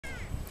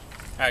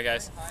Alright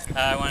guys,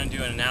 I want to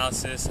do an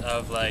analysis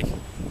of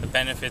the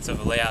benefits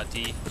of a layout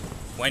D,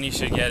 when you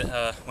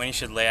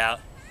should lay out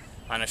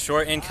on a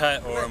short in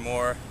cut, or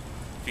more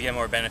if you get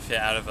more benefit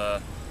out of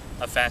a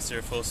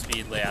faster full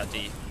speed layout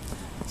D.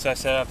 So I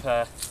set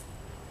up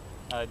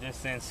a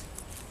distance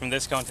from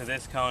this cone to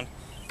this cone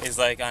is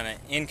on an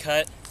in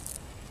cut,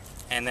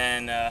 and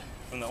then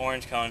from the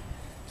orange cone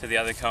to the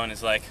other cone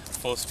is like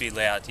full speed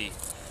layout D.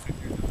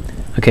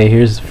 Okay,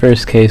 here's the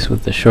first case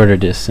with the shorter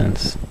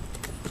distance.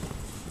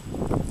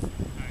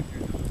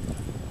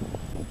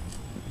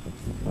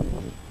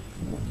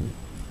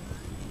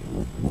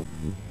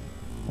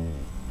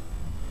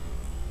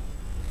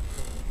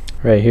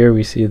 Right here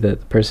we see that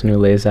the person who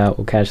lays out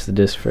will catch the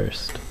disc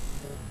first.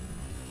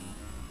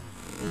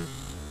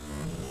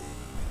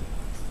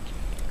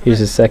 Here's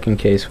the second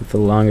case with the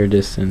longer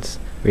distance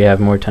where you have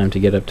more time to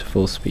get up to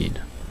full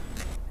speed.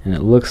 And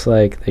it looks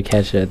like they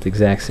catch it at the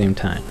exact same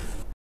time.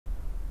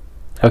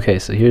 Okay,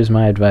 so here's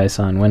my advice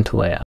on when to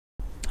lay out.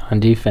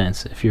 On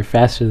defense, if you're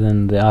faster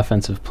than the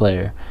offensive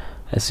player,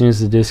 as soon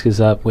as the disc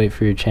is up, wait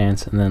for your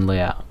chance and then lay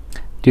out.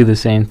 Do the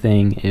same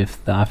thing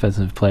if the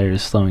offensive player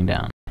is slowing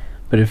down.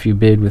 But if you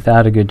bid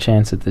without a good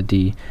chance at the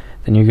D,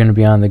 then you're going to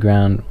be on the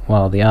ground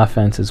while the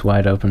offense is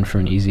wide open for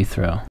an easy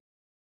throw.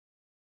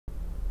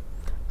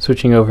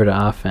 Switching over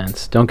to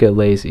offense, don't get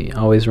lazy.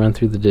 Always run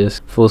through the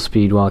disc full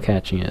speed while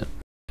catching it.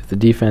 If the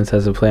defense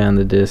has a play on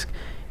the disc,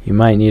 you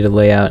might need to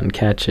lay out and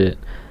catch it,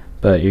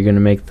 but you're going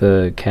to make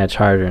the catch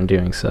harder in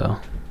doing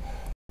so.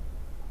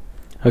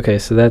 Okay,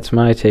 so that's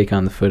my take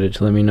on the footage.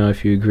 Let me know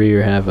if you agree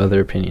or have other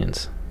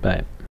opinions. Bye.